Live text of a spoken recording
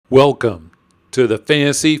Welcome to the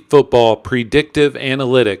Fantasy Football Predictive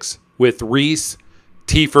Analytics with Rhys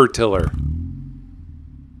Tiller.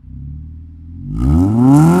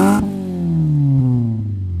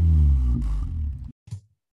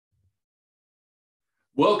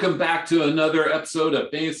 Welcome back to another episode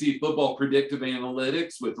of Fantasy Football Predictive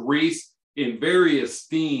Analytics with Rhys and very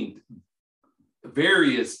esteemed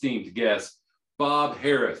guest, Bob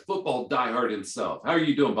Harris, football diehard himself. How are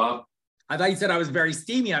you doing, Bob? I thought you said I was very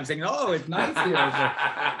steamy. I'm saying, oh, it's nice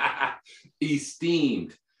here.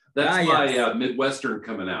 Esteemed. That's my Midwestern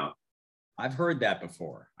coming out. I've heard that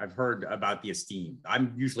before. I've heard about the esteemed.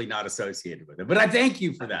 I'm usually not associated with it, but I thank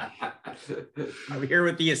you for that. I'm here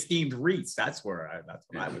with the esteemed Rhys. That's what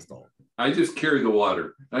I was told. I just carry the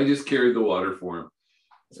water. I just carry the water for him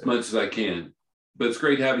as much as I can. But it's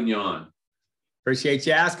great having you on. Appreciate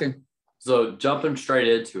you asking. So jumping straight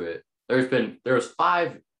into it, there's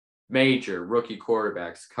 5 major rookie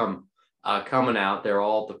quarterbacks coming out. They're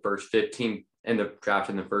all the first 15 in the draft,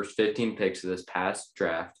 in the first 15 picks of this past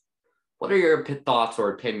draft. What are your thoughts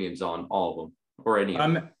or opinions on all of them, or any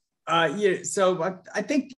of them? So I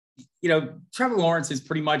think, Trevor Lawrence is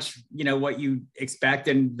pretty much, what you expect,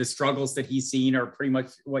 and the struggles that he's seen are pretty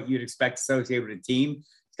much what you'd expect associated with a team.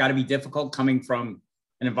 It's got to be difficult coming from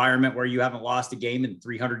an environment where you haven't lost a game in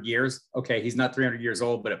 300 years. Okay, he's not 300 years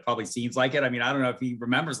old, but it probably seems like it. I mean, I don't know if he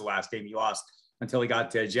remembers the last game he lost until he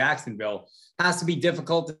got to Jacksonville. Has to be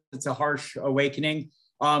difficult. It's a harsh awakening.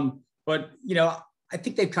 But I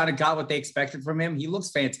think they've kind of got what they expected from him. He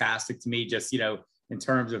looks fantastic to me, just, in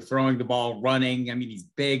terms of throwing the ball, running. I mean, he's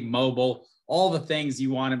big, mobile, all the things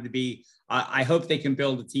you want him to be. I hope they can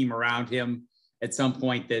build a team around him at some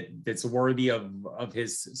point that's worthy of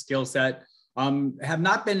his skill set. Have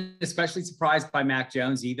not been especially surprised by Mac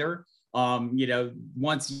Jones either.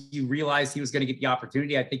 Once you realize he was going to get the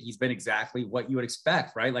opportunity, I think he's been exactly what you would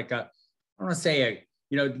expect, right? Like I don't want to say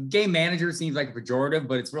game manager seems like a pejorative,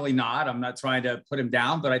 but it's really not. I'm not trying to put him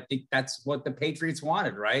down, but I think that's what the Patriots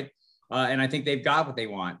wanted, right? And I think they've got what they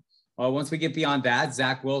want. Once we get beyond that,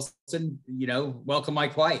 Zach Wilson, welcome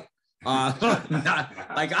Mike White.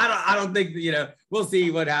 I don't think, we'll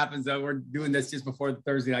see what happens. We're doing this just before the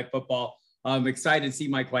Thursday Night Football. I'm excited to see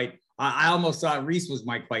Mike White. I almost thought Rhys was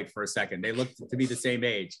Mike White for a second. They looked to be the same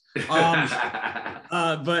age.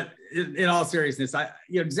 But in all seriousness,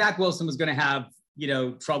 Zach Wilson was going to have,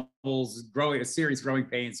 troubles serious growing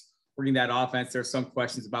pains working that offense. There's some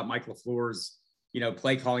questions about Mike LaFleur's,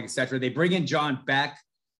 play calling, et cetera. They bring in John Beck,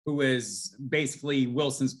 who is basically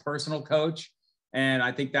Wilson's personal coach. And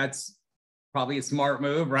I think that's probably a smart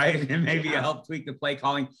move, right? And maybe help tweak the play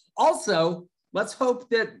calling. Also, let's hope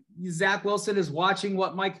that Zach Wilson is watching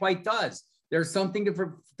what Mike White does. There's something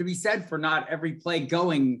to be said for not every play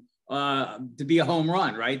going to be a home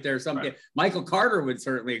run, right? There's something. Right. Michael Carter would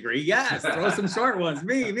certainly agree. Yes, throw some short ones.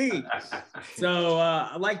 Me. So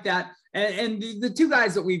I like that. And the 2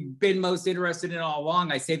 guys that we've been most interested in all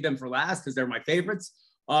along, I saved them for last because they're my favorites.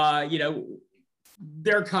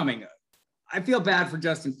 They're coming. I feel bad for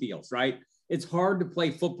Justin Fields, right? It's hard to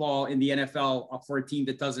play football in the NFL for a team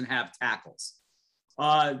that doesn't have tackles.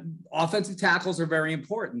 Offensive tackles are very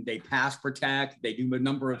important. They pass protect. They do a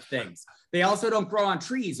number of things. They also don't grow on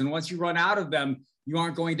trees. And once you run out of them, you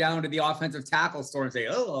aren't going down to the offensive tackle store and say,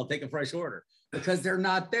 oh, I'll take a fresh order, because they're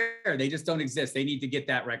not there. They just don't exist. They need to get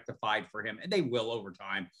that rectified for him. And they will over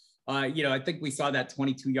time. I think we saw that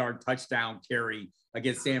 22-yard touchdown carry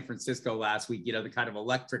against San Francisco last week, the kind of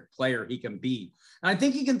electric player he can be. And I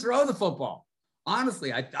think he can throw the football.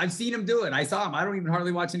 Honestly, I've seen him do it. I saw him. I don't even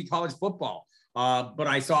hardly watch any college football. But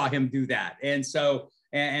I saw him do that. And so,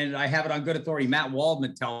 and I have it on good authority. Matt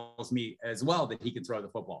Waldman tells me as well that he can throw the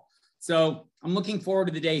football. So I'm looking forward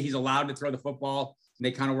to the day he's allowed to throw the football, and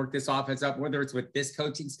they kind of work this offense up, whether it's with this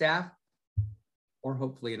coaching staff or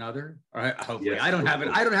hopefully another. All right, hopefully. Yes, I don't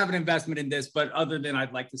have an investment in this, but other than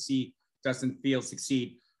I'd like to see Justin Fields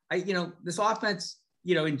succeed. This offense,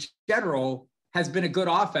 in general has been a good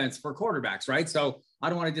offense for quarterbacks, right? So I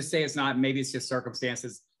don't want to just say it's not. Maybe it's just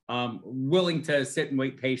circumstances. Willing to sit and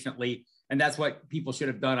wait patiently. And that's what people should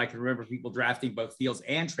have done. I can remember people drafting both Fields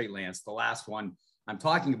and Trey Lance, the last one I'm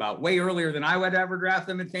talking about, way earlier than I would ever draft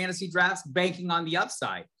them in fantasy drafts, banking on the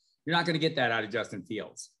upside. You're not going to get that out of Justin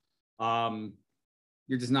Fields.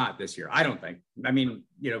 You're just not this year, I don't think. I mean,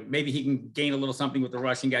 maybe he can gain a little something with the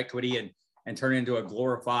rushing equity and turn into a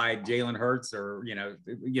glorified Jalen Hurts or,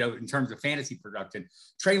 in terms of fantasy production.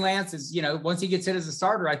 Trey Lance is, once he gets in as a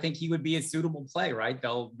starter, I think he would be a suitable play, right?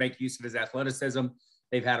 They'll make use of his athleticism.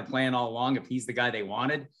 They've had a plan all along if he's the guy they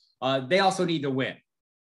wanted. They also need to win.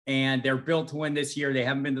 and they're built to win this year. They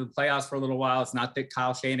haven't been to the playoffs for a little while. It's not that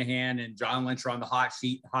Kyle Shanahan and John Lynch are on the hot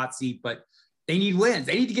seat, but they need wins.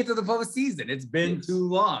 They need to get to the postseason. It's been too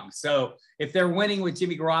long. So if they're winning with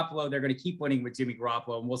Jimmy Garoppolo, they're going to keep winning with Jimmy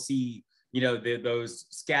Garoppolo, and we'll see, those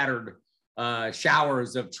scattered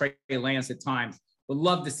showers of Trey Lance at times. Would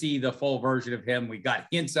love to see the full version of him. We got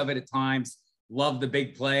hints of it at times. Love the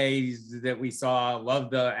big plays that we saw. Love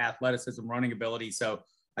the athleticism, running ability. So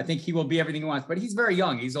I think he will be everything he wants, but he's very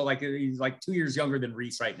young. He's like 2 years younger than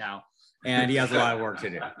Rhys right now, and he has a lot of work to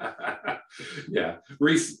do. Yeah,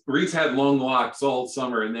 Rhys had long locks all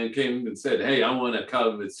summer, and then came and said, "Hey, I want to cut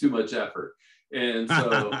him. It's too much effort." And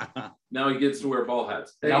so now he gets to wear ball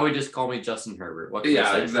hats. Hey, now we just call me Justin Herbert. What can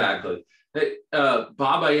I say? Exactly. Hey,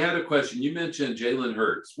 Bob, I had a question. You mentioned Jalen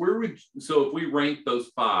Hurts. So if we rank those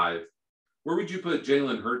 5, where would you put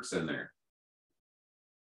Jalen Hurts in there?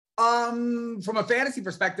 From a fantasy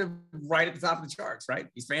perspective, right at the top of the charts, right?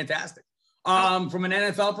 He's fantastic. From an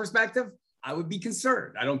NFL perspective, I would be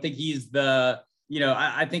concerned. I don't think he's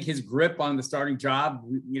I think his grip on the starting job,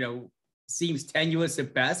 seems tenuous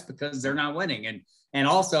at best because they're not winning. And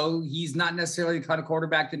also he's not necessarily the kind of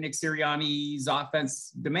quarterback that Nick Sirianni's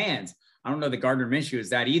offense demands. I don't know that Gardner Minshew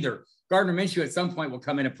is that either. Gardner Minshew at some point will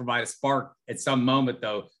come in and provide a spark at some moment,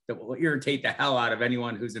 though, that will irritate the hell out of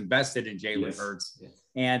anyone who's invested in Jalen Hurts. Yes.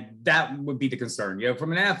 And that would be the concern.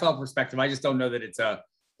 From an NFL perspective, I just don't know that it's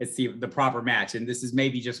the proper match. And this is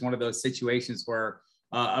maybe just one of those situations where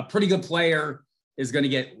a pretty good player is going to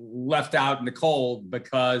get left out in the cold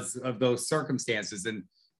because of those circumstances. And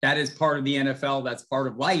that is part of the NFL. That's part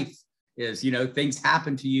of life is, things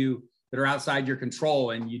happen to you that are outside your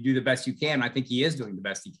control and you do the best you can. I think he is doing the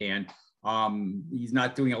best he can. He's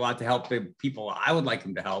not doing a lot to help the people I would like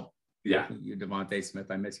him to help. Yeah. You, Devontae Smith,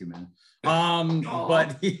 I miss you, man.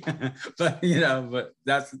 But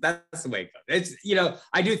that's the way it goes. It's,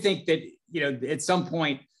 I do think that, at some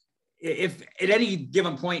point, if at any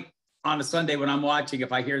given point on a Sunday when I'm watching,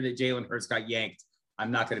 if I hear that Jalen Hurts got yanked,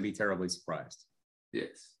 I'm not going to be terribly surprised.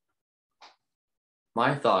 Yes.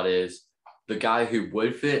 My thought is the guy who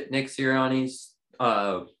would fit Nick Sirianni's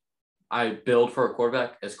build for a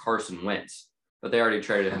quarterback is Carson Wentz, but they already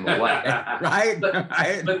traded him away. Right?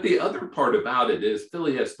 But the other part about it is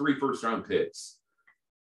Philly has 3 first-round picks,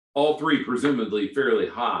 all 3 presumably fairly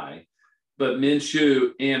high, but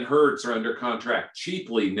Minshew and Hurts are under contract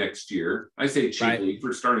cheaply next year. I say cheaply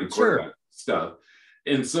for starting quarterback stuff.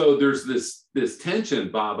 And so there's this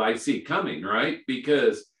tension, Bob, I see coming, right?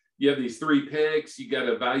 Because you have these 3 picks, you got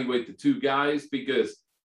to evaluate the 2 guys, because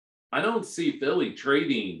I don't see Philly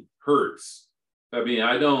trading Hurts. I mean,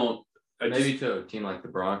 maybe to a team like the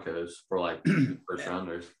Broncos for like first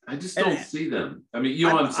rounders. I just don't see them. I mean, you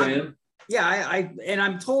know what I'm saying?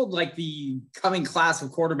 I'm told like the coming class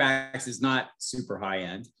of quarterbacks is not super high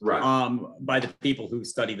end, right? By the people who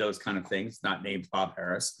study those kind of things, not named Bob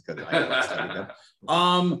Harris, because I don't study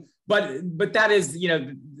them. But that is,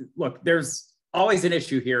 look, there's always an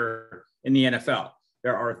issue here in the NFL.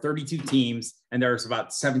 There are 32 teams, and there's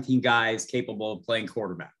about 17 guys capable of playing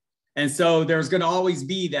quarterback. And so there's going to always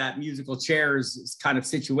be that musical chairs kind of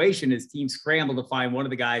situation as teams scramble to find one of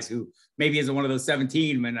the guys who maybe isn't one of those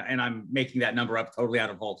 17. And I'm making that number up totally out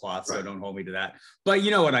of whole cloth, so don't hold me to that. But you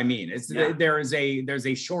know what I mean? There's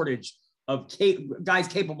a shortage of guys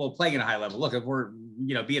capable of playing at a high level. Look, if we're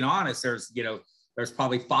being honest, there's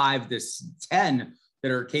probably 5 to 10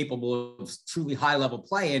 that are capable of truly high level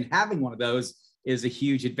play, and having one of those is a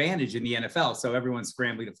huge advantage in the NFL. So everyone's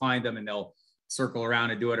scrambling to find them, and they'll circle around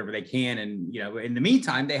and do whatever they can. And, in the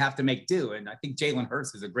meantime, they have to make do. And I think Jalen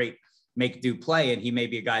Hurts is a great make do play. And he may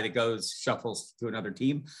be a guy that shuffles to another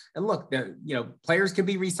team. And look, players can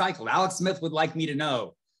be recycled. Alex Smith would like me to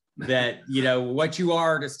know that, what you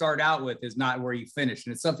are to start out with is not where you finish.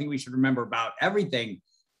 And it's something we should remember about everything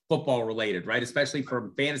football related, right? Especially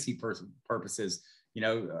for fantasy purposes.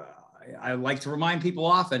 I like to remind people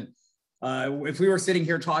often, if we were sitting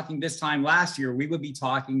here talking this time last year, we would be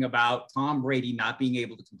talking about Tom Brady not being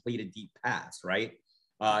able to complete a deep pass, right?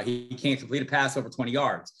 He can't complete a pass over 20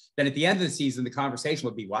 yards. Then at the end of the season, the conversation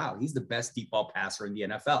would be, wow, he's the best deep ball passer in the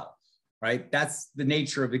NFL, right? That's the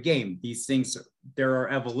nature of the game. These things, there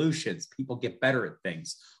are evolutions. People get better at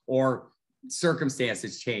things, or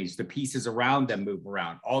circumstances change. The pieces around them move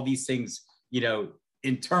around. All these things,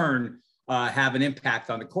 in turn, have an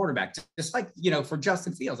impact on the quarterback. Just like, for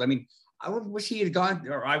Justin Fields. I mean, I wish he had gone,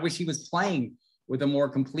 or I wish he was playing with a more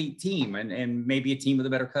complete team and maybe a team with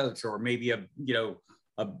a better coach, or maybe a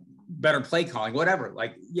better play calling, whatever.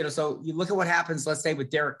 So you look at what happens, let's say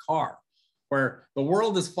with Derek Carr, where the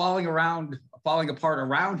world is falling apart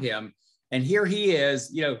around him. And here he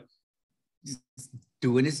is,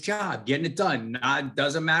 doing his job, getting it done.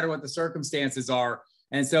 Doesn't matter what the circumstances are.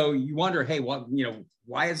 And so you wonder, hey,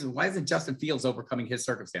 why isn't Justin Fields overcoming his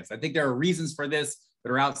circumstance? I think there are reasons for this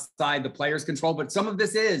that are outside the player's control, but some of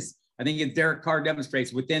this is, I think Derek Carr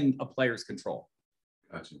demonstrates, within a player's control.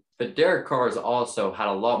 Gotcha. But Derek Carr has also had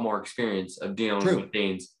a lot more experience of dealing with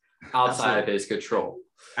things outside of his control.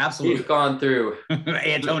 Absolutely. He's gone through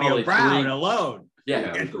Antonio Brown alone.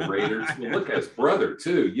 Yeah, with the Raiders. Well, look at his brother,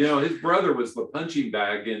 too. His brother was the punching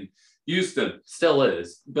bag in Houston. Still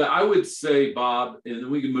is. But I would say, Bob, and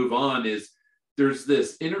then we can move on, is there's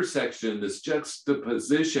this intersection, this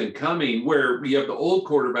juxtaposition coming where you have the old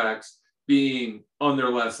quarterbacks being on their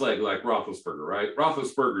last leg, like Roethlisberger, right?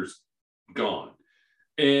 Roethlisberger's gone.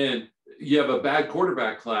 And you have a bad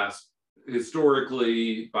quarterback class,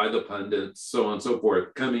 historically, by the pundits, so on and so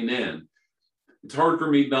forth, coming in. It's hard for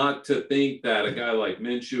me not to think that a guy like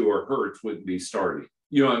Minshew or Hurts wouldn't be starting.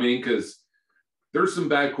 You know what I mean? Because there's some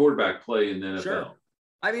bad quarterback play in the NFL. Sure.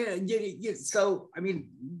 I mean,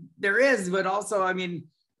 there is, but also, I mean,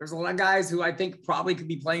 there's a lot of guys who I think probably could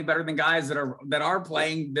be playing better than guys that are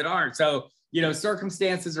playing that aren't. So,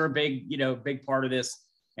 circumstances are a big part of this.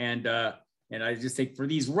 And I just think for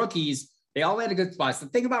these rookies, they all had a good spot. The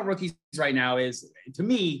thing about rookies right now is, to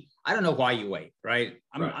me, I don't know why you wait, right?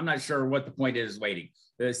 I'm not sure what the point is waiting.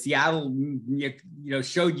 The Seattle,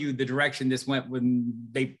 showed you the direction this went when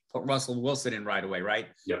they put Russell Wilson in right away, right?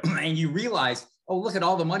 Yep. And you realize, oh, look at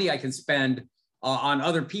all the money I can spend on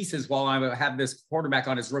other pieces while I have this quarterback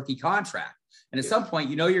on his rookie contract. And at some point,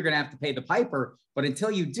 you're going to have to pay the piper. But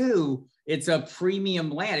until you do, it's a premium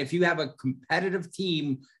land. If you have a competitive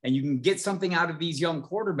team and you can get something out of these young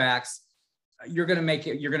quarterbacks, you're going to make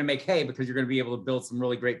hay, because you're going to be able to build some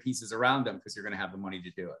really great pieces around them because you're going to have the money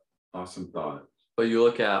to do it. Awesome thought. But you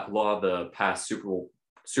look at a lot of the past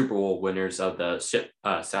Super Bowl winners of the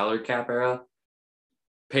salary cap era.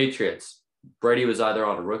 Patriots, Brady was either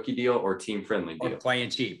on a rookie deal or team friendly deal. Or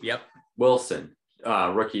playing cheap. Yep. Wilson,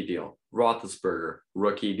 rookie deal. Roethlisberger,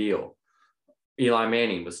 rookie deal. Eli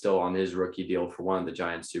Manning was still on his rookie deal for one of the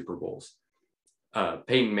Giants Super Bowls.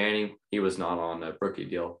 Peyton Manning, he was not on a rookie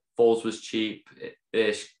deal. Foles was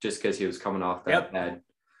cheap-ish just because he was coming off that bad.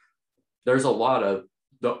 There's a lot of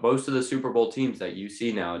most of the Super Bowl teams that you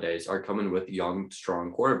see nowadays are coming with young,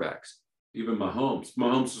 strong quarterbacks. Even Mahomes.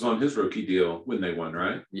 Mahomes was on his rookie deal when they won,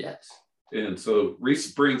 right? Yes. And so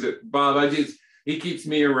Rhys brings it. Bob, he keeps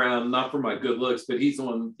me around, not for my good looks, but he's the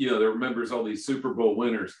one, that remembers all these Super Bowl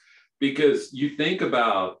winners. Because you think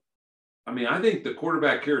about, I think the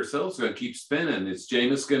quarterback carousel is going to keep spinning. Is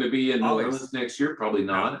Jameis going to be in New Orleans next year? Probably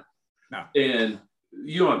not. No. And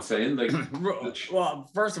you know what I'm saying? Like, well,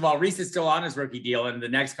 first of all, Rhys is still on his rookie deal, and the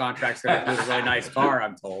next contract's going to include a really nice car,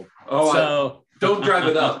 I'm told. Oh, so don't drive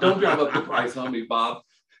it up. Don't drive up the price on me, Bob.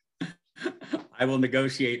 I will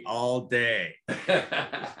negotiate all day.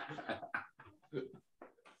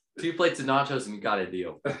 2 plates of nachos and you got a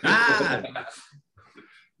deal.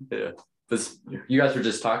 Yeah. You guys were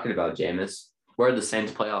just talking about Jameis. Where are the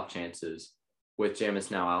Saints' playoff chances with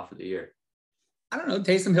Jameis now out for the year? I don't know.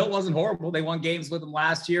 Taysom Hill wasn't horrible. They won games with him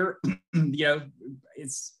last year.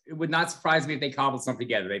 It would not surprise me if they cobbled something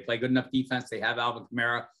together. They play good enough defense. They have Alvin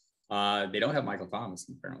Kamara. They don't have Michael Thomas,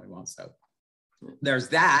 apparently won't. So there's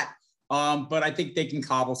that. But I think they can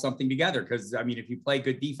cobble something together because, if you play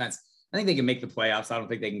good defense, I think they can make the playoffs. I don't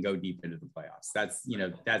think they can go deep into the playoffs. That's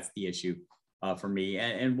the issue for me.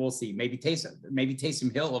 And we'll see. Maybe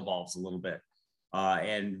Taysom Hill evolves a little bit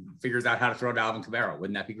and figures out how to throw to Alvin Kamara.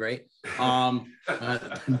 Wouldn't that be great?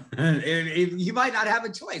 You might not have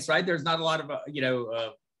a choice, right? There's not a lot of,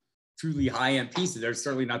 truly high-end pieces. There's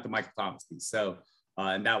certainly not the Michael Thomas piece. So,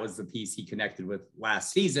 and that was the piece he connected with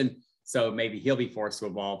last season. So maybe he'll be forced to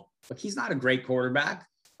evolve. But he's not a great quarterback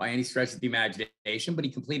by any stretch of the imagination, but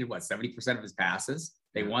he completed 70% of his passes.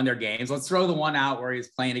 They won their games. Let's throw the one out where he was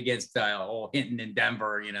playing against old Hinton in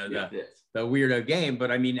Denver, the weirdo game.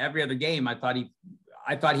 But every other game, I thought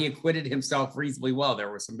he acquitted himself reasonably well. There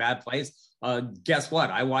were some bad plays. Guess what?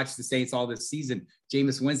 I watched the Saints all this season.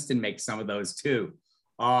 Jameis Winston makes some of those too.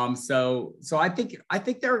 So I think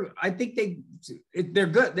they're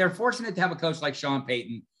good. They're fortunate to have a coach like Sean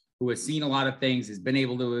Payton, who has seen a lot of things, has been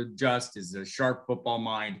able to adjust, is a sharp football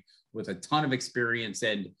mind with a ton of experience.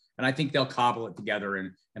 And I think they'll cobble it together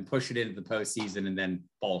and push it into the postseason and then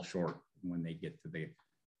fall short when they get to the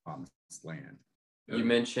promised land. You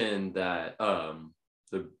mentioned that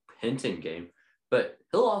the Hinton game, but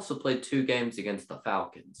he'll also play 2 games against the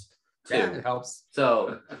Falcons too. Yeah, it helps.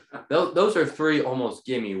 So those are 3 almost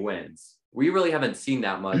gimme wins. we really haven't seen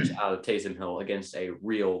that much out of Taysom Hill against a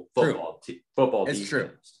real football It's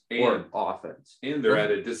defense true. or offense. And they're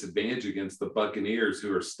at a disadvantage against the Buccaneers,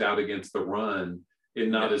 who are stout against the run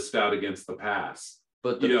and not as stout against the pass.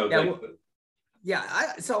 But Khalil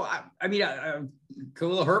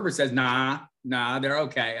Herbert says, nah, they're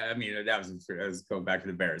okay. I mean, that was going back to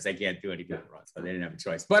the Bears. They can't do any good runs, so they didn't have a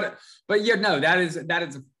choice. But yeah, no,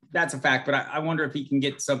 that's a fact. But I wonder if he can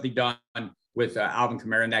get something done with Alvin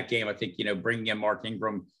Kamara in that game. I think, bringing in Mark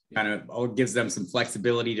Ingram kind of gives them some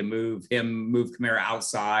flexibility to move Kamara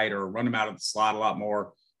outside or run him out of the slot a lot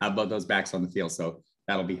more. How about those backs on the field? So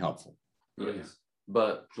that'll be helpful. Yes.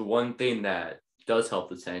 But the one thing that does help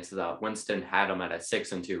the Saints is that Winston had them at a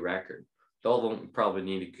 6-2 record. They'll probably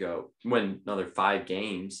need to win another 5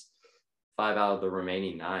 games, 5 out of the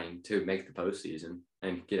remaining 9 to make the postseason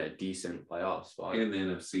and get a decent playoff spot. And the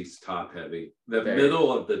NFC's top heavy. The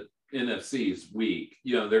middle of the NFC is weak.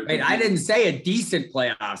 I didn't say a decent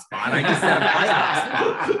playoff spot. I just said a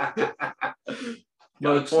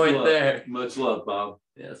playoff spot. Much love, Bob.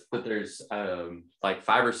 Yes, but there's like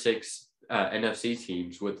 5 or 6 NFC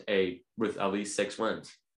teams with at least 6 wins.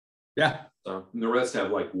 Yeah. So and the rest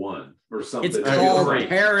have like 1 or something. It's called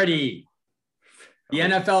parity. The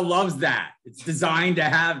NFL loves that. It's designed to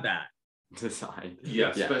have that.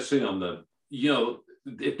 Yeah, especially on the,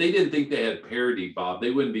 if they didn't think they had parity, Bob,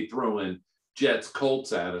 they wouldn't be throwing Jets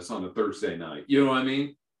Colts at us on a Thursday night. You know what I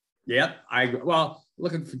mean? Yep.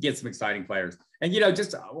 Looking to get some exciting players. And, I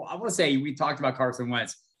want to say, we talked about Carson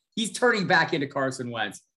Wentz. He's turning back into Carson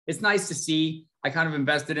Wentz. It's nice to see. I kind of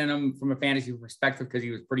invested in him from a fantasy perspective because he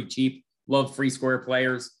was pretty cheap. Love free square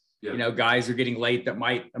players. Yeah. Guys are getting late that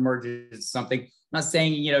might emerge as something. I'm not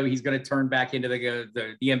saying, he's going to turn back into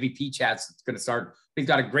the MVP chats. It's going to start. He's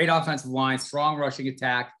got a great offensive line, strong rushing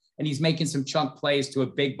attack, and he's making some chunk plays to a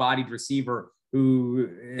big-bodied receiver who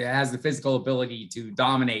has the physical ability to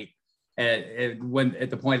dominate at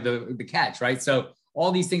the point of the catch, right? So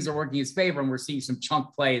all these things are working in his favor, and we're seeing some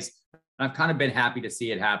chunk plays. I've kind of been happy to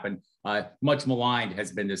see it happen. Much maligned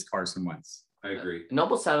has been this Carson Wentz. I agree. It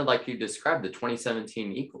almost sounded like you described the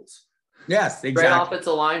 2017 Eagles. Yes, exactly. Great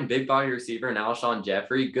offensive line, big body receiver, and Alshon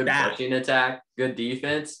Jeffrey, good rushing attack, good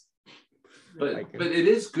defense. But it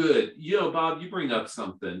is good. Bob, you bring up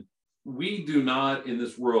something. We do not in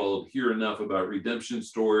this world hear enough about redemption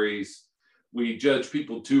stories. We judge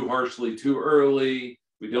people too harshly too early.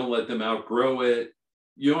 We don't let them outgrow it.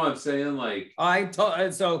 You know what I'm saying?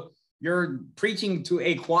 So you're preaching to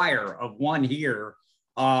a choir of one here.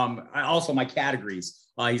 Also my categories.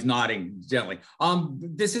 He's nodding gently.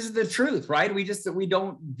 This is the truth, right? We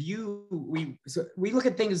look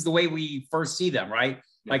at things the way we first see them, right?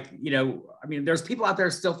 Yeah. There's people out there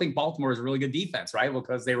who still think Baltimore is a really good defense, right? Well,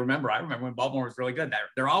 because I remember when Baltimore was really good.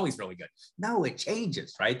 They're always really good. No, it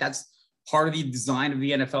changes, right? That's part of the design of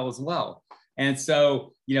the NFL as well. And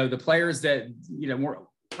so, the players that, more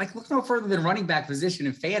like look no further than running back position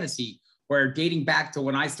in fantasy, where dating back to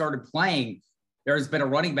when I started playing, there's been a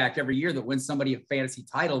running back every year that wins somebody a fantasy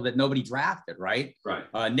title that nobody drafted, right?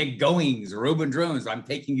 Right. Nick Goings, Reuben Drones. I'm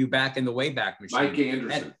taking you back in the Wayback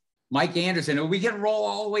Machine. Mike Anderson. And we can roll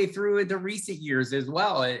all the way through into recent years as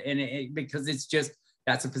well. Because it's just,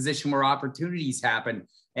 that's a position where opportunities happen.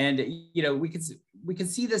 And, we can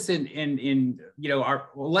see this in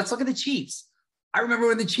let's look at the Chiefs. I remember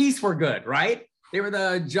when the Chiefs were good, right? They were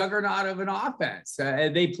the juggernaut of an offense.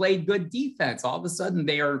 They played good defense. All of a sudden,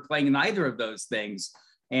 they are playing neither of those things.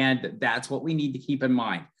 And that's what we need to keep in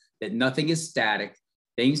mind, that nothing is static.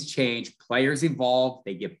 Things change. Players evolve.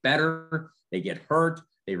 They get better. They get hurt.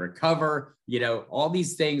 They recover. All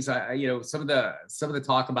these things, some of the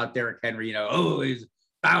talk about Derrick Henry, he's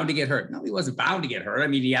bound to get hurt. No, he wasn't bound to get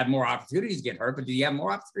hurt. He had more opportunities to get hurt, but did he have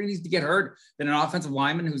more opportunities to get hurt than an offensive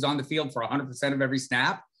lineman who's on the field for 100% of every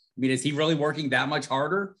snap? Is he really working that much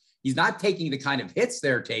harder? He's not taking the kind of hits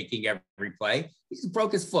they're taking every play. He just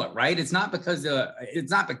broke his foot, right? It's not because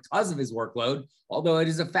of his workload, although it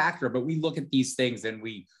is a factor. But we look at these things and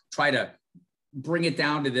we try to bring it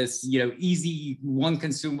down to this, easy one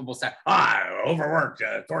consumable stat. Overworked.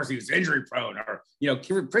 Of course, he was injury prone. Or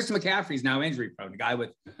Christian McCaffrey's now injury prone. The guy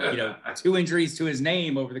with 2 injuries to his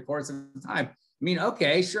name over the course of time.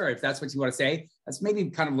 Okay, sure. If that's what you want to say, that's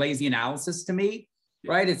maybe kind of lazy analysis to me.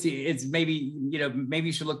 Right. It's maybe, maybe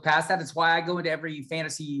you should look past that. It's why I go into every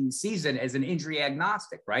fantasy season as an injury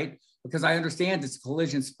agnostic, right? Because I understand it's a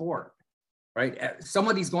collision sport, right?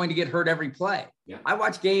 Somebody's going to get hurt every play. Yeah. I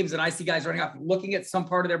watch games and I see guys running off, looking at some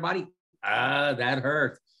part of their body. That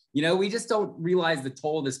hurt. We just don't realize the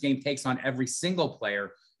toll this game takes on every single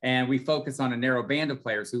player. And we focus on a narrow band of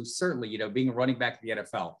players who certainly, being a running back in the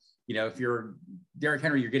NFL, if you're Derrick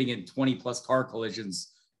Henry, you're getting in 20 plus car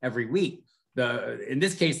collisions every week. In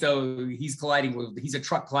this case, though, he's a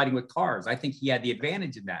truck colliding with cars. I think he had the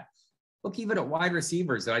advantage in that. Look, even at wide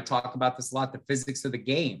receivers, and I talk about this a lot, the physics of the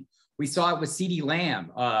game. We saw it with CeeDee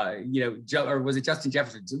Lamb, or was it Justin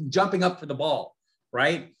Jefferson, jumping up for the ball,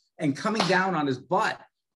 right? And coming down on his butt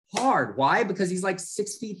hard. Why? Because he's like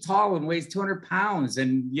 6 feet tall and weighs 200 pounds.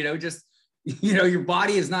 And, your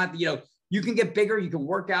body is not, you can get bigger, you can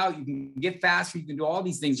work out, you can get faster, you can do all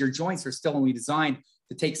these things. Your joints are still only designed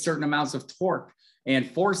to take certain amounts of torque and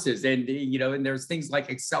forces. And, and there's things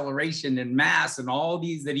like acceleration and mass and all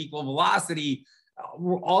these that equal velocity.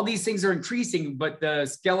 All these things are increasing, but the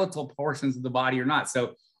skeletal portions of the body are not.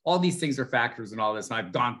 So all these things are factors in all this. And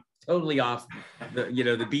I've gone totally off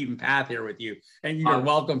the beaten path here with you, and you're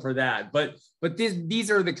welcome for that. But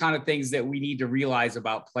these are the kind of things that we need to realize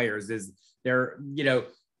about players is they're,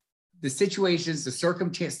 the situations, the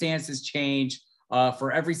circumstances change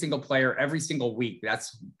for every single player, every single week.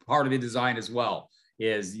 That's part of the design as well.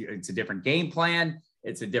 It's a different game plan.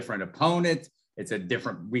 It's a different opponent. It's a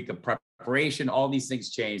different week of preparation. All these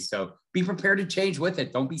things change. So be prepared to change with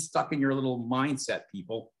it. Don't be stuck in your little mindset,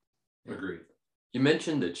 people. Agreed. You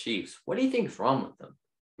mentioned the Chiefs. What do you think's wrong with them?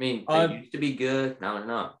 I mean, they used to be good. Now they're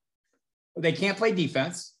not. They can't play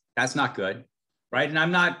defense. That's not good, right? And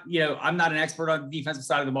I'm not an expert on the defensive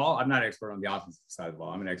side of the ball. I'm not an expert on the offensive side of the ball.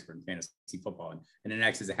 I'm an expert in fantasy football, and an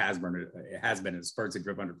X is a has been in spurts of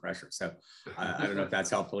grip under pressure. So I don't know if that's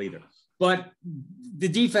helpful either. But the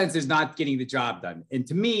defense is not getting the job done. And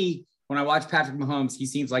to me, when I watch Patrick Mahomes, he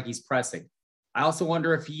seems like he's pressing. I also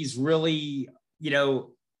wonder if he's really,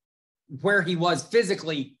 where he was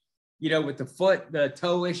physically, with the foot, the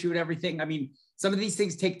toe issue and everything. I mean, some of these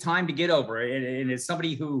things take time to get over. And as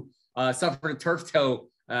somebody who suffered a turf toe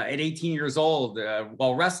at 18 years old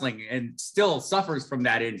while wrestling and still suffers from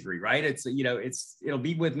that injury, right? It'll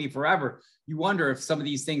be with me forever. You wonder if some of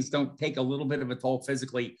these things don't take a little bit of a toll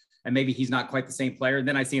physically, and maybe he's not quite the same player. And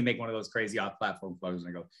then I see him make one of those crazy off-platform throws, and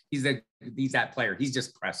I go, he's that player. He's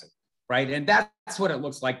just pressing. Right. And that's what it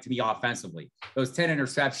looks like to me offensively. Those 10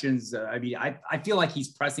 interceptions. I feel like he's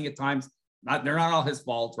pressing at times. They're not all his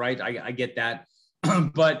fault. Right. I get that.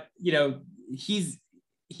 But,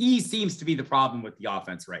 he seems to be the problem with the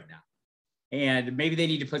offense right now. And maybe they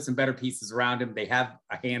need to put some better pieces around him. They have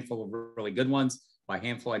a handful of really good ones. By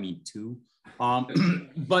handful, I mean 2.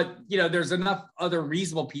 But, there's enough other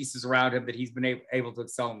reasonable pieces around him that he's been able to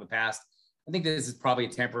excel in the past. I think this is probably a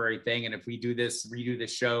temporary thing. And if we redo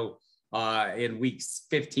this show, in week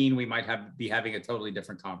 15, we might be having a totally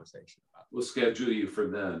different conversation. We'll schedule you for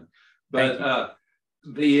then. But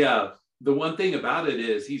the one thing about it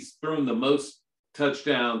is he's thrown the most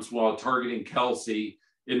touchdowns while targeting Kelsey.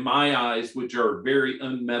 In my eyes, which are very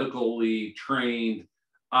unmedically trained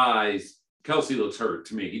eyes, Kelsey looks hurt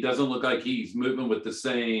to me. He doesn't look like he's moving with the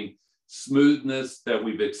same smoothness that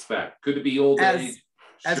we've expect. Could it be old age?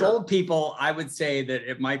 As sure. Old people, I would say that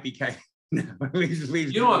it might be kind of, you know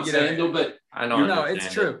what I'm saying, though, but I know. No,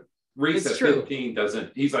 it's true. Rhys at 15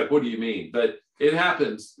 doesn't. He's like, what do you mean? But it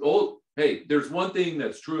happens. Hey, there's one thing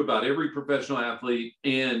that's true about every professional athlete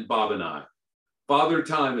and Bob and I. Father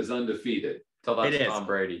Time is undefeated. So that's Tom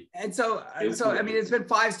Brady. And so it's been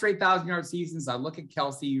 5 straight 1,000-yard seasons. I look at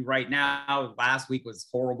Kelsey right now. Last week was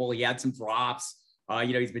horrible. He had some drops.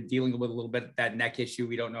 He's been dealing with a little bit of that neck issue.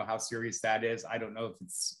 We don't know how serious that is. I don't know if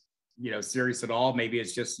it's, serious at all. Maybe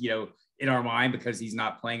it's just, in our mind because he's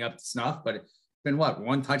not playing up to snuff, but it's been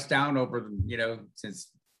one touchdown over,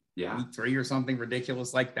 since week 3 or something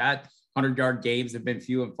ridiculous like that. 100-yard games have been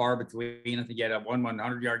few and far between. I think he had a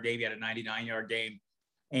 100-yard game. He had a 99-yard game.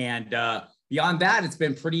 And beyond that, it's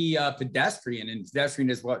been pretty pedestrian, and pedestrian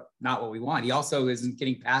is not what we want. He also isn't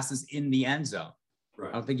getting passes in the end zone. Right.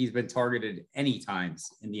 I don't think he's been targeted any times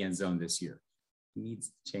in the end zone this year. He needs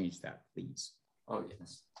to change that, please. Oh,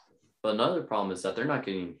 yes. But another problem is that they're not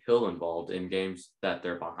getting Hill involved in games that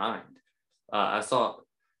they're behind. I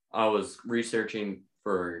was researching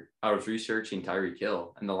Tyreek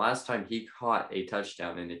Hill, and the last time he caught a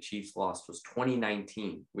touchdown in a Chiefs loss was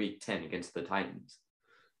 2019, week 10 against the Titans.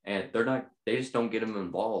 And they just don't get him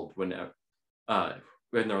involved when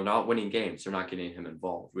they're not winning games. They're not getting him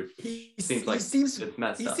involved, which seems messed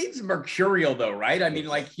up. He seems mercurial though, right? I mean,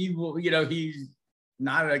 like he will, he's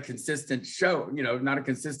not a consistent not a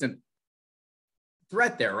consistent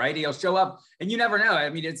threat there, right? He'll show up and you never know. I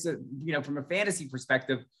mean, it's from a fantasy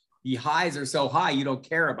perspective, the highs are so high, you don't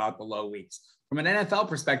care about the low weeks. From an NFL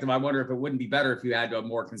perspective, I wonder if it wouldn't be better if you had a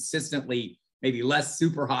more consistently, maybe less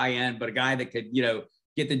super high end, but a guy that could,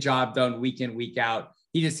 get the job done week in, week out.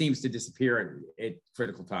 he just seems to disappear at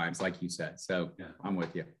critical times, like you said. So yeah, I'm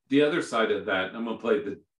with you. The other side of that, I'm going to play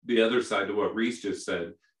the other side to what Rhys just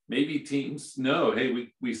said. Maybe teams know, hey,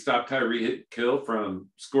 we stopped Tyreek Hill from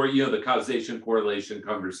scoring, the causation correlation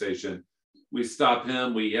conversation. We stop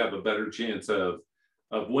him, we have a better chance of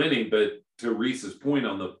winning. But to Rhys's point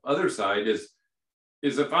on the other side is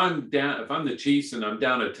if I'm the Chiefs and I'm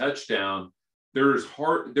down a touchdown, there are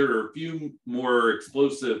a few more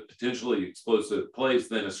potentially explosive plays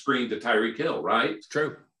than a screen to Tyreek Hill, right? It's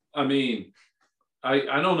true. I mean,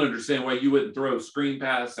 I don't understand why you wouldn't throw a screen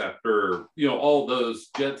pass after, all those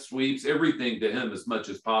jet sweeps, everything to him as much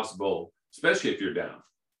as possible, especially if you're down.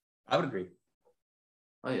 I would agree.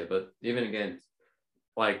 Oh, yeah, but even again,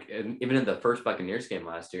 even in the first Buccaneers game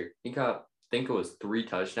last year, he got, I think it was 3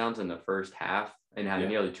 touchdowns in the first half and had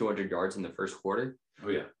nearly 200 yards in the first quarter. Oh,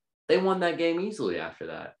 yeah. They won that game easily after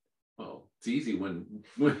that. Oh, it's easy when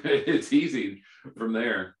it's easy from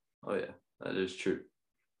there. Oh, yeah, that is true.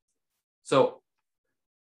 So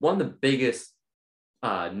one of the biggest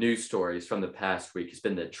news stories from the past week has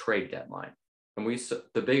been the trade deadline. And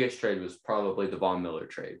the biggest trade was probably the Von Miller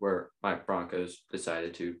trade, where my Broncos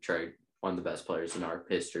decided to trade one of the best players in our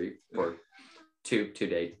history for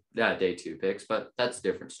day 2 picks, but that's a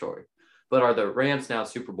different story. But are the Rams now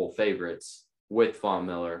Super Bowl favorites with Von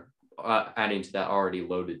Miller adding to that already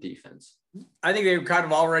loaded defense? I think they kind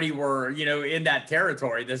of already were, in that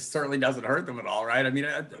territory. This certainly doesn't hurt them at all, right? I mean,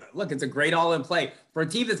 look, it's a great all-in play. For a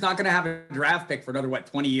team that's not going to have a draft pick for another,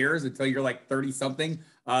 20 years until you're like 30-something,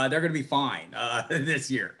 they're going to be fine this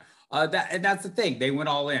year. And that's the thing. They went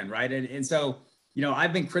all in, right? And so,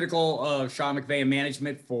 I've been critical of Sean McVay and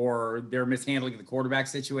management for their mishandling of the quarterback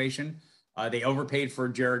situation. They overpaid for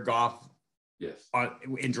Jared Goff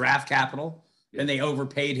in draft capital. Yes. Then they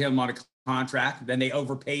overpaid him on a contract. Then they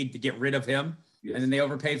overpaid to get rid of him. Yes. And then they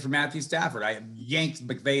overpaid for Matthew Stafford. I yanked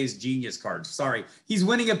McVay's genius card. Sorry. He's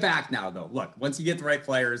winning it back now, though. Look, once you get the right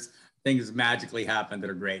players, things magically happen that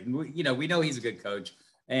are great. And, we know he's a good coach.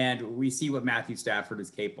 And we see what Matthew Stafford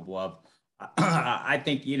is capable of. I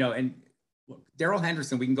think, and look, Darrell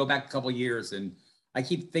Henderson, we can go back a couple of years. And I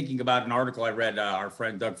keep thinking about an article I read, our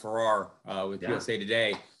friend Doug Farrar with USA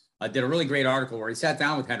Today. Did a really great article where he sat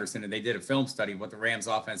down with Henderson and they did a film study of what the Rams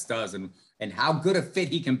offense does and how good a fit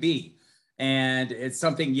he can be. And it's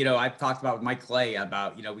something, I've talked about with Mike Clay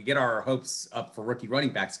about, we get our hopes up for rookie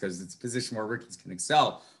running backs because it's a position where rookies can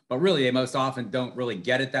excel. But really, they most often don't really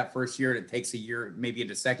get it that first year. It takes a year, maybe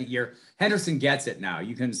into second year. Henderson gets it now.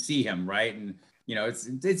 You can see him, right? And,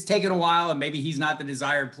 it's taken a while and maybe he's not the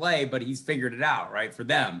desired play, but he's figured it out, right, for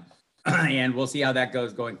them. And we'll see how that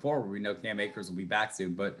goes going forward. We know Cam Akers will be back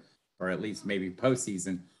soon, or at least maybe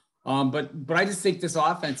postseason. But I just think this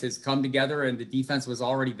offense has come together and the defense was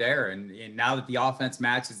already there. And now that the offense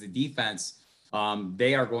matches the defense,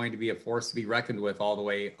 they are going to be a force to be reckoned with all the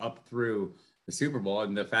way up through the Super Bowl.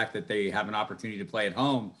 And the fact that they have an opportunity to play at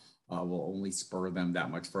home will only spur them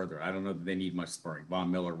that much further. I don't know that they need much spurring.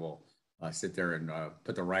 Von Miller will sit there and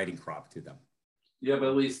put the riding crop to them. Yeah, but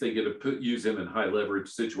at least they get to use him in high leverage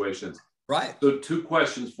situations. Right. So 2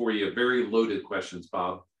 questions for you, very loaded questions,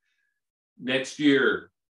 Bob. Next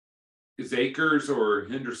year, is Akers or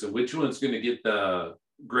Henderson, which one's going to get the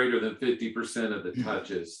greater than 50% of the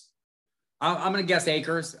touches? I'm going to guess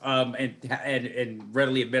Akers and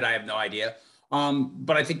readily admit I have no idea.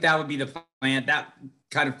 But I think that would be the plan. That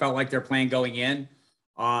kind of felt like their plan going in.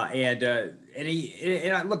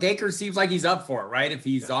 Look, Akers seems like he's up for it, right? If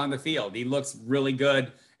he's on the field, he looks really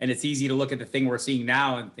good. And it's easy to look at the thing we're seeing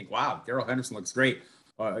now and think, wow, Darrell Henderson looks great.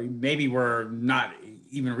 Maybe we're not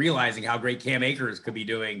even realizing how great Cam Akers could be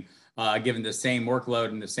doing given the same workload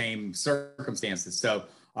and the same circumstances. So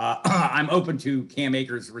I'm open to Cam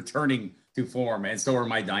Akers returning to form, and so are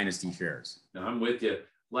my dynasty shares. No, I'm with you.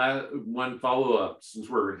 One follow-up, since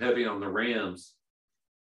we're heavy on the Rams,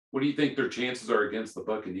 what do you think their chances are against the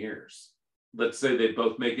Buccaneers? Let's say they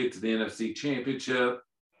both make it to the NFC Championship.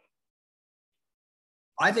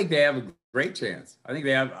 I think they have a great chance. I think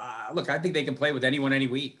they have. I think they can play with anyone any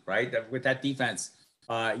week, right? With that defense,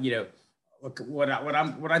 look, when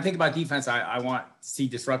I think about defense, I want to see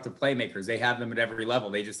disruptive playmakers. They have them at every level.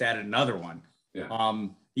 They just added another one. Yeah.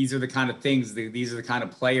 These are the kind of things. These are the kind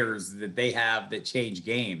of players that they have that change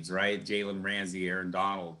games, right? Jalen Ramsey, Aaron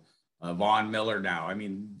Donald, Von Miller. Now, I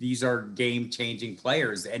mean, these are game-changing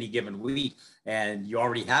players any given week, and you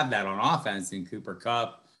already have that on offense in Cooper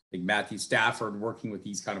Kupp. I think Matthew Stafford working with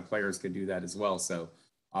these kind of players could do that as well. So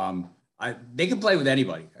they can play with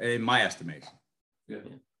anybody, in my estimation. Yeah.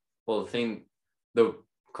 Well, the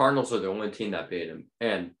Cardinals are the only team that beat him,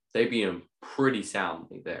 and they beat him pretty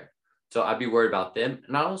soundly there. So I'd be worried about them.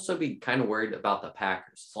 And I'd also be kind of worried about the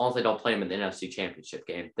Packers. As long as they don't play them in the NFC Championship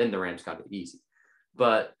game, then the Rams got it easy.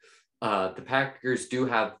 But the Packers do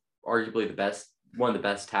have arguably one of the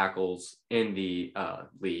best tackles in the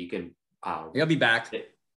league. And he'll be back.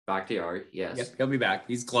 Bakhtiari, yes. Yep, he'll be back.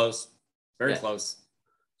 He's close. Very close.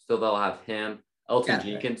 So they'll have him. Elton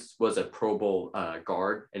Jenkins was a Pro Bowl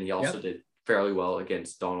guard, and he also did fairly well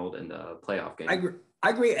against Donald in the playoff game. I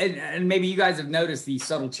agree. And maybe you guys have noticed the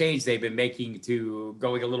subtle change they've been making to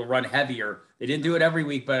going a little run heavier. They didn't do it every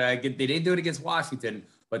week, but they didn't do it against Washington,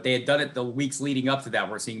 but they had done it the weeks leading up to that.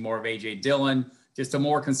 We're seeing more of A.J. Dillon, just a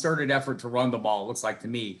more concerted effort to run the ball, looks like to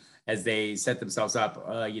me, as they set themselves up,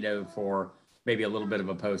 for maybe a little bit of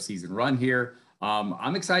a postseason run here.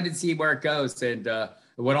 I'm excited to see where it goes and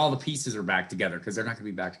when all the pieces are back together, because they're not going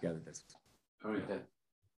to be back together this time. Okay.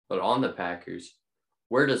 But on the Packers,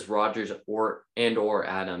 where does Rodgers or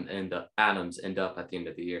Adams end up at the end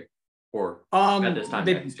of the year, or at this time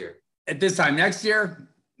next year? At this time next year,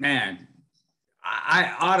 man,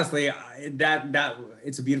 I honestly that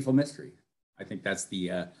it's a beautiful mystery. I think that's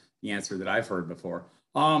the answer that I've heard before.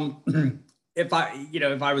 If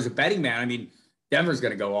I was a betting man, I mean, Denver's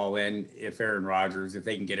going to go all in if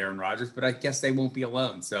they can get Aaron Rodgers, but I guess they won't be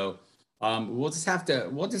alone. So we'll just have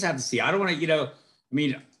to see. I don't want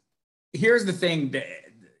to, here's the thing that,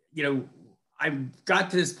 I've got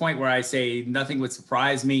to this point where I say nothing would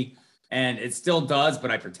surprise me, and it still does,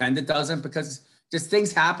 but I pretend it doesn't, because just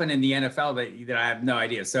things happen in the NFL that I have no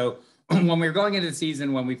idea. So when we were going into the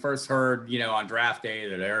season, when we first heard, on draft day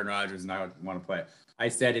that Aaron Rodgers and I want to play, I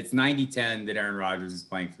said it's 90-10 that Aaron Rodgers is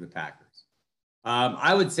playing for the Packers.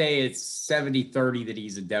 I would say it's 70-30 that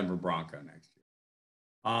he's a Denver Bronco next year.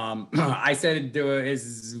 I said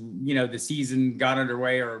the season got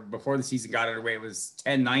underway, or before the season got underway, it was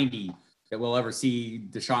 10-90 that we'll ever see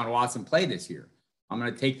Deshaun Watson play this year. I'm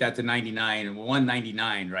going to take that to 99 and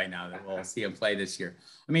 199 right now that we'll see him play this year.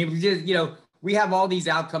 I mean, we have all these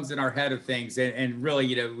outcomes in our head of things, and really,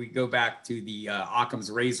 we go back to the Occam's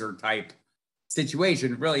razor type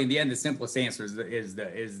situation. Really, in the end, the simplest answer is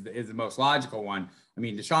the most logical one. I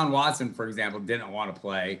mean, Deshaun Watson, for example, didn't want to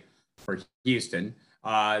play for Houston.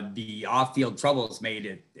 The off-field troubles made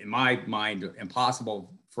it, in my mind,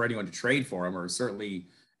 impossible for anyone to trade for him, or certainly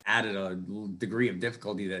added a degree of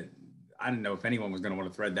difficulty that I didn't know if anyone was going to want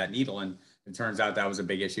to thread that needle. And it turns out that was a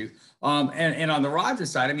big issue. And on the Rodgers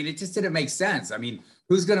side, I mean, it just didn't make sense. I mean,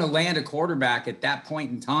 who's going to land a quarterback at that point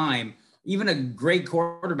in time? Even a great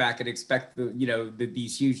quarterback could expect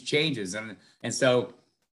these huge changes. And so,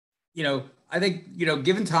 I think,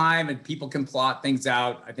 given time and people can plot things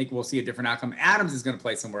out, I think we'll see a different outcome. Adams is going to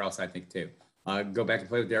play somewhere else, I think, too. Go back and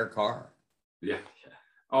play with Derek Carr. Yeah.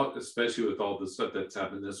 Especially with all the stuff that's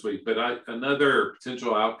happened this week. But another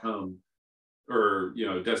potential outcome or,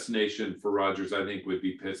 destination for Rodgers, I think, would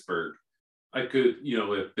be Pittsburgh. I could,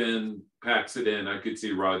 if Ben packs it in, I could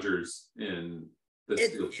see Rodgers in the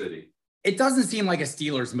Steel City. It doesn't seem like a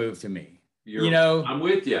Steelers move to me. I'm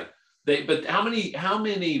with you. But how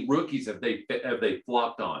many rookies have they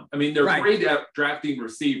flopped on? I mean, they're great at drafting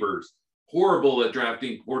receivers, horrible at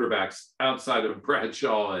drafting quarterbacks outside of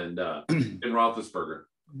Bradshaw and Roethlisberger.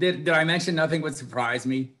 Did I mention nothing would surprise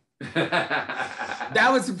me? That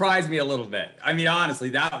would surprise me a little bit. I mean, honestly,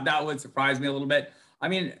 that would surprise me a little bit. I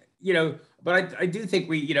mean, but I do think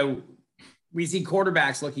we see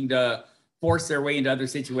quarterbacks looking to force their way into other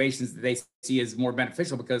situations that they see as more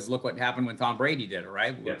beneficial, because look what happened when Tom Brady did it,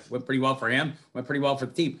 right? Yes. Went pretty well for him, went pretty well for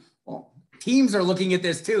the team. Well, teams are looking at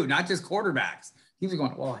this too, not just quarterbacks. Teams are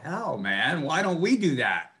going, well, hell, man, why don't we do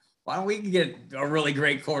that? Why don't we get a really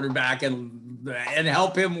great quarterback and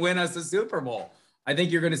help him win us a Super Bowl? I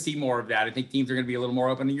think you're going to see more of that. I think teams are going to be a little more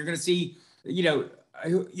open, and you're going to see,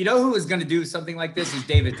 who is going to do something like this is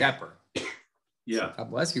David Tepper. Yeah. God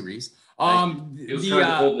bless you, Rhys. He was trying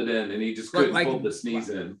to hold it in, and he just couldn't hold the sneeze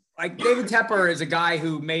in. Like David Tepper is a guy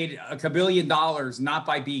who made $1 billion not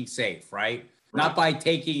by being safe, right? Not by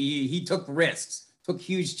taking. He took risks, took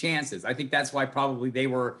huge chances. I think that's why probably they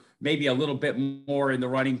were maybe a little bit more in the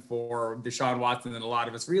running for Deshaun Watson than a lot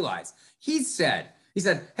of us realize. He said,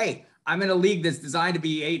 "Hey, I'm in a league that's designed to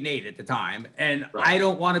be 8-8 at the time, and I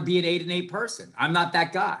don't want to be an 8-8 person. I'm not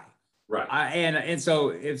that guy." Right. And so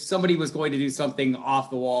if somebody was going to do something off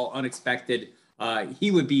the wall, unexpected,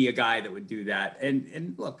 he would be a guy that would do that.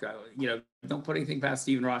 And look, don't put anything past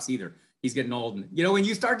Stephen Ross either. He's getting old. And, when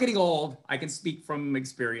you start getting old, I can speak from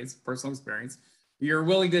experience, personal experience. You're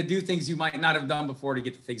willing to do things you might not have done before to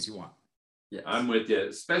get the things you want. Yeah, I'm with you,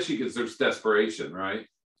 especially because there's desperation, right?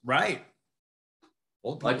 Right.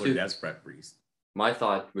 Old people are desperate, Rhys. My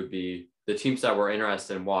thought would be the teams that were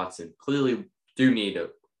interested in Watson clearly do need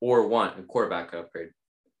or want a quarterback upgrade.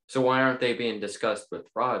 So why aren't they being discussed with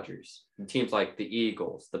Rodgers? And teams like the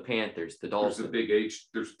Eagles, the Panthers, the Dolphins.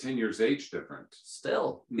 There's 10 years age difference.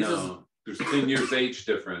 Still. There's 10 years age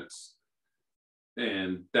difference.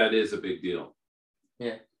 And that is a big deal.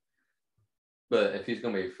 Yeah. But if he's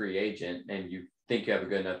going to be a free agent and you think you have a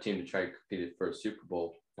good enough team to try to compete for a Super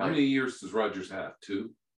Bowl. How many years does Rodgers have? 2?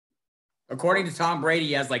 According to Tom Brady,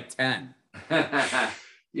 he has like 10.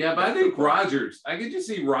 Yeah, but I think I could just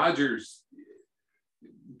see Rodgers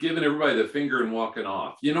giving everybody the finger and walking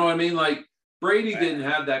off. You know what I mean? Like Brady didn't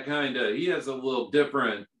have that he has a little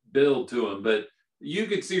different build to him, but you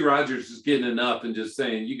could see Rodgers just getting enough and just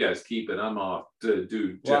saying, "You guys keep it. I'm off to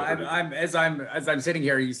do Jeopardy." Well, as I'm sitting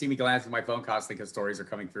here, you see me glancing at my phone constantly because stories are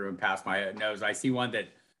coming through and past my nose. I see one that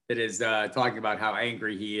is talking about how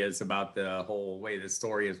angry he is about the whole way the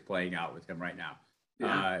story is playing out with him right now.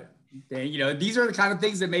 Yeah. These are the kind of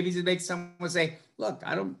things that maybe make someone say, "Look,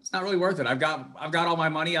 it's not really worth it. I've got all my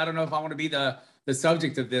money. I don't know if I want to be the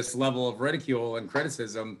subject of this level of ridicule and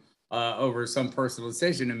criticism over some personal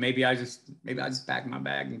decision. And maybe I just pack my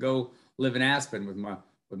bag and go live in Aspen with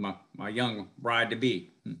my young bride to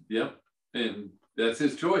be." Yep, and that's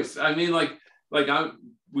his choice. I mean,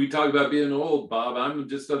 we talk about being old, Bob. I'm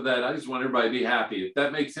just of that. I just want everybody to be happy. If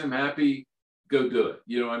that makes him happy, go do it.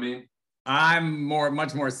 You know what I mean? I'm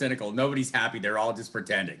much more cynical. Nobody's happy. They're all just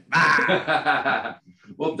pretending.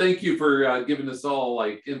 Well, thank you for giving us all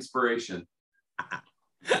inspiration.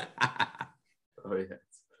 Oh, yes.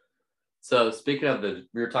 So speaking of we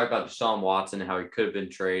were talking about Deshaun Watson and how he could have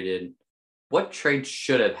been traded. What trade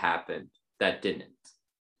should have happened that didn't?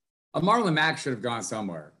 Marlon Mack should have gone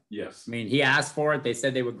somewhere. Yes. I mean, he asked for it. They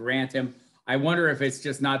said they would grant him. I wonder if it's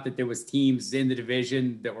just not that there was teams in the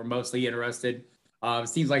division that were mostly interested. It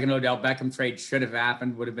seems like an Odell Beckham trade should have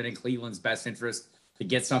happened, would have been in Cleveland's best interest to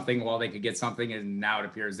get something while they could get something. And now it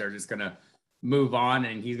appears they're just going to move on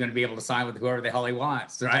and he's going to be able to sign with whoever the hell he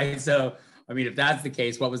wants, right? So, I mean, if that's the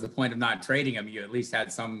case, what was the point of not trading him? You at least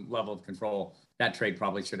had some level of control. That trade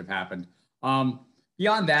probably should have happened.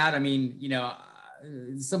 Beyond that, I mean,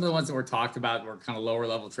 some of the ones that were talked about were kind of lower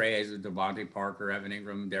level trades with Devontae Parker, Evan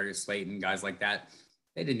Ingram, Darius Slayton, guys like that.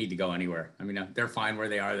 They didn't need to go anywhere. I mean, they're fine where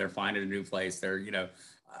they are. They're fine in a new place.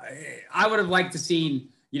 I would have liked to see,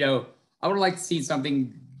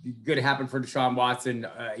 something good happen for Deshaun Watson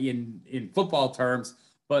in football terms.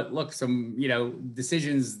 But look, some,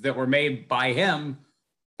 decisions that were made by him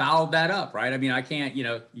fouled that up, right? I mean, I can't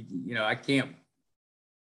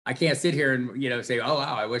sit here and, say, oh,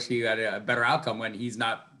 wow, I wish he had a better outcome when he's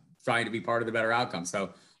not trying to be part of the better outcome. So,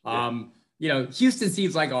 Houston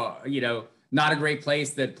seems like not a great place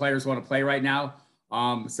that players want to play right now.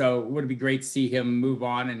 So it would be great to see him move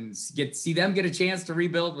on and see them get a chance to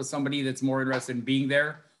rebuild with somebody that's more interested in being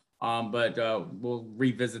there. But we'll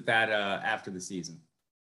revisit that after the season.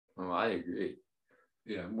 Oh, I agree.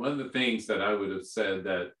 Yeah. One of the things that I would have said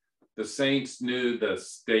that the Saints knew the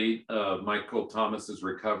state of Michael Thomas's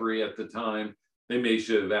recovery at the time, they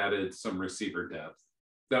should have added some receiver depth.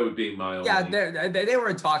 That would be my only. Yeah, they were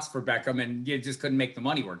in talks for Beckham, and you just couldn't make the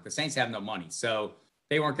money work. The Saints have no money, so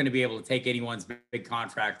they weren't going to be able to take anyone's big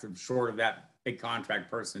contract short of that big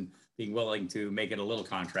contract person being willing to make it a little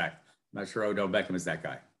contract. I'm not sure Odell Beckham is that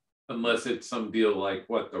guy. Unless it's some deal like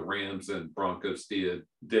what the Rams and Broncos did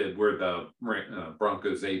where the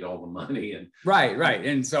Broncos ate all the money. And Right.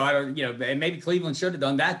 And so I don't, and maybe Cleveland should have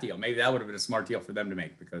done that deal. Maybe that would have been a smart deal for them to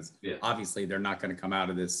make because obviously they're not going to come out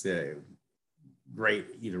of this great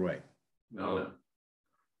either way. No.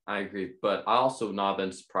 I agree. But I also not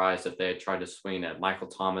been surprised if they had tried to swing at Michael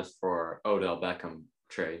Thomas for Odell Beckham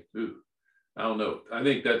trade. Ooh, I don't know. I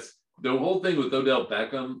think that's the whole thing with Odell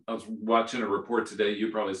Beckham. I was watching a report today. You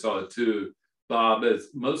probably saw it too, Bob, as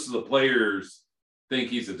most of the players think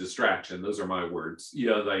he's a distraction. Those are my words.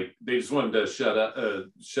 They just want him to shut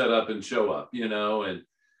up and show up, and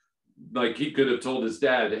like he could have told his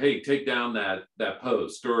dad, hey, take down that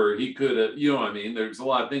post, or he could have, there's a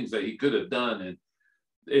lot of things that he could have done. And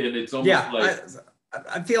it's almost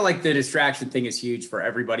I feel like the distraction thing is huge for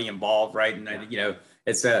everybody involved. Right. And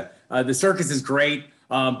it's the circus is great.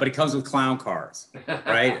 But it comes with clown cars,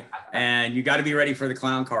 right? And you got to be ready for the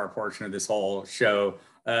clown car portion of this whole show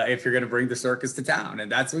if you're going to bring the circus to town.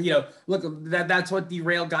 And that's, that's what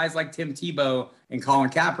derailed guys like Tim Tebow and Colin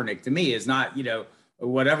Kaepernick to me is not,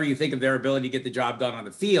 whatever you think of their ability to get the job done on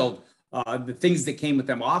the field, the things that came with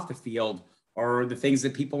them off the field are the things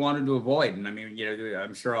that people wanted to avoid. And I mean,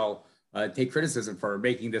 I'm sure I'll take criticism for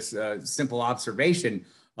making this simple observation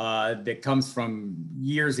that comes from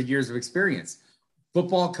years and years of experience.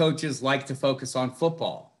 Football coaches like to focus on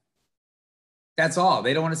football. That's all.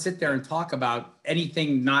 They don't want to sit there and talk about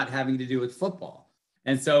anything not having to do with football.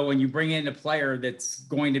 And so when you bring in a player that's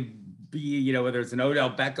going to be, whether it's an Odell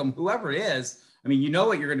Beckham, whoever it is, I mean, you know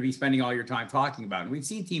what you're going to be spending all your time talking about. And we've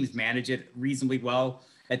seen teams manage it reasonably well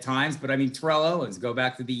at times. But I mean, Terrell Owens, go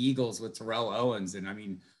back to the Eagles with Terrell Owens. And I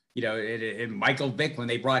mean, and Michael Vick, when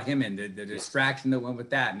they brought him in, the distraction that went with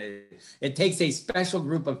that. And it takes a special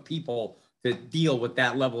group of people to deal with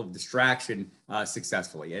that level of distraction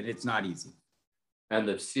successfully. And it's not easy. And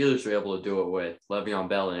the Steelers were able to do it with Le'Veon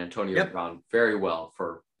Bell and Antonio Brown very well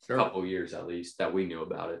for a couple years, at least, that we knew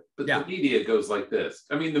about it. But the media goes like this.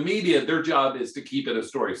 I mean, the media, their job is to keep it a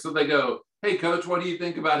story. So they go, hey, coach, what do you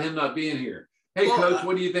think about him not being here? Hey, coach,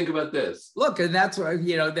 what do you think about this? Look, and that's what,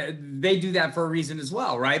 they do that for a reason as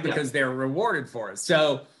well, right? Because they're rewarded for it.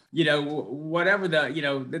 So, whatever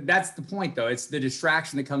that's the point, though. It's the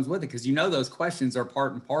distraction that comes with it, because those questions are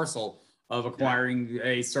part and parcel of acquiring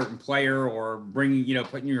a certain player or bringing,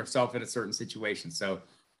 putting yourself in a certain situation. So,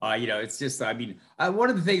 it's just, I mean, one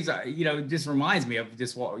of the things, just reminds me of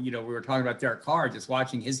just, we were talking about Derek Carr, just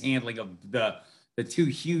watching his handling of the two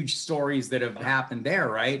huge stories that have happened there,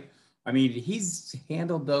 right? I mean, he's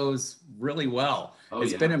handled those really well.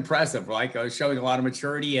 It's been impressive, like showing a lot of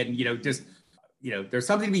maturity and, there's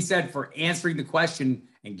something to be said for answering the question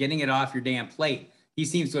and getting it off your damn plate. He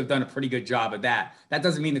seems to have done a pretty good job of that. That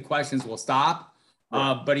doesn't mean the questions will stop,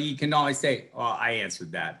 but he can always say, "Oh, I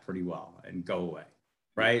answered that pretty well," and go away,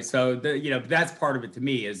 right? So that's part of it to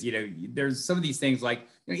me. Is there's some of these things like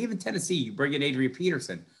even Tennessee. You bring in Adrian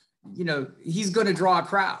Peterson, he's going to draw a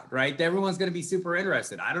crowd, right? Everyone's going to be super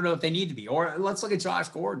interested. I don't know if they need to be. Or let's look at Josh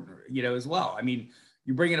Gordon, as well. I mean,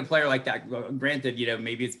 you bring in a player like that. Granted,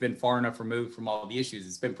 maybe it's been far enough removed from all the issues.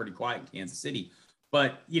 It's been pretty quiet in Kansas City.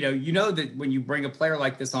 But, that when you bring a player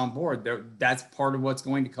like this on board, that's part of what's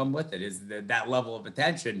going to come with it is that level of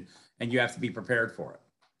attention, and you have to be prepared for it.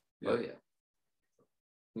 Oh, yeah.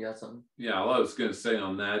 You got something? Yeah, all I was going to say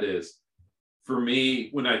on that is, for me,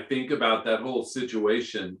 when I think about that whole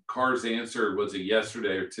situation, Carr's answer was a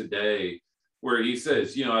yesterday or today where he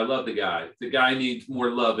says, I love the guy. The guy needs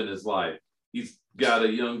more love in his life. He's got a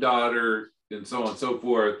young daughter and so on and so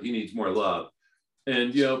forth. He needs more love.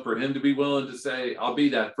 And, for him to be willing to say, I'll be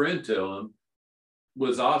that friend to him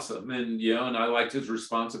was awesome. And, and I liked his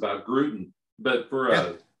response about Gruden. But for,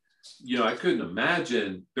 I couldn't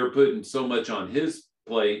imagine they're putting so much on his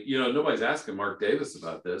plate. Nobody's asking Mark Davis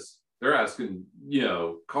about this. They're asking,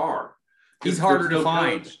 Carr. He's harder to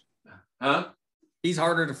find. Coach. Huh? He's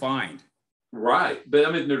harder to find. Right. But,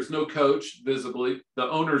 I mean, there's no coach visibly. The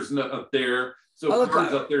owner's not up there. So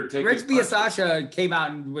Carr's up there taking Rich Biasasha came out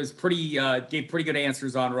and was gave pretty good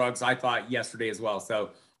answers on Ruggs, I thought, yesterday as well. So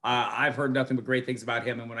I've heard nothing but great things about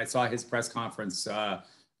him. And when I saw his press conference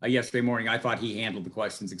yesterday morning, I thought he handled the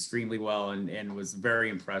questions extremely well and was very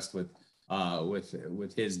impressed with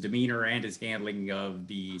his demeanor and his handling of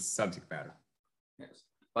the subject matter. Yes.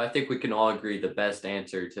 Well, I think we can all agree the best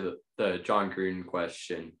answer to the John Gruden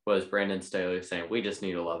question was Brandon Staley saying, we just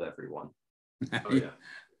need to love everyone. Oh, yeah.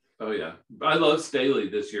 Oh, yeah. I love Staley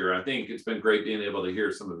this year. I think it's been great being able to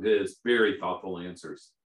hear some of his very thoughtful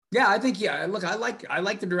answers. Yeah, I think, look, I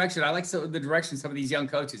like the direction. I like the direction some of these young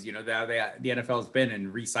coaches, the NFL has been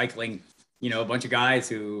in recycling, a bunch of guys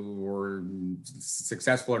who were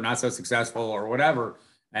successful or not so successful or whatever.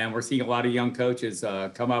 And we're seeing a lot of young coaches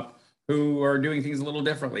come up who are doing things a little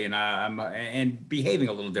differently and behaving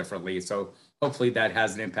a little differently. So hopefully that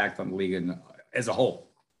has an impact on the league as a whole.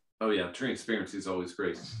 Oh, yeah. Transparency is always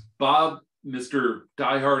great. Bob, Mr.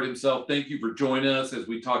 Diehard himself, thank you for joining us as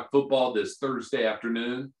we talk football this Thursday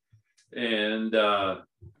afternoon. And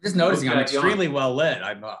just noticing I'm extremely well lit.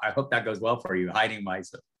 I hope that goes well for you, hiding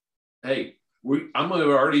myself. Hey, I'm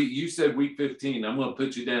going to you said week 15. I'm going to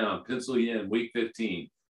put you down, pencil you in, week 15.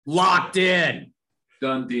 Locked in.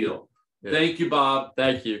 Done deal. Good. Thank you, Bob.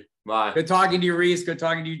 Thank you. Bye. Good talking to you, Rhys. Good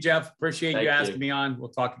talking to you, Jeff. Appreciate Thank you asking you. me on. We'll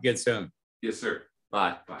talk again soon. Yes, sir.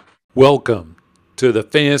 Bye. Bye. Welcome to the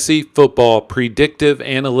Fantasy Football Predictive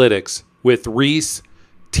Analytics with Rhys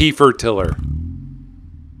Tiefertiller.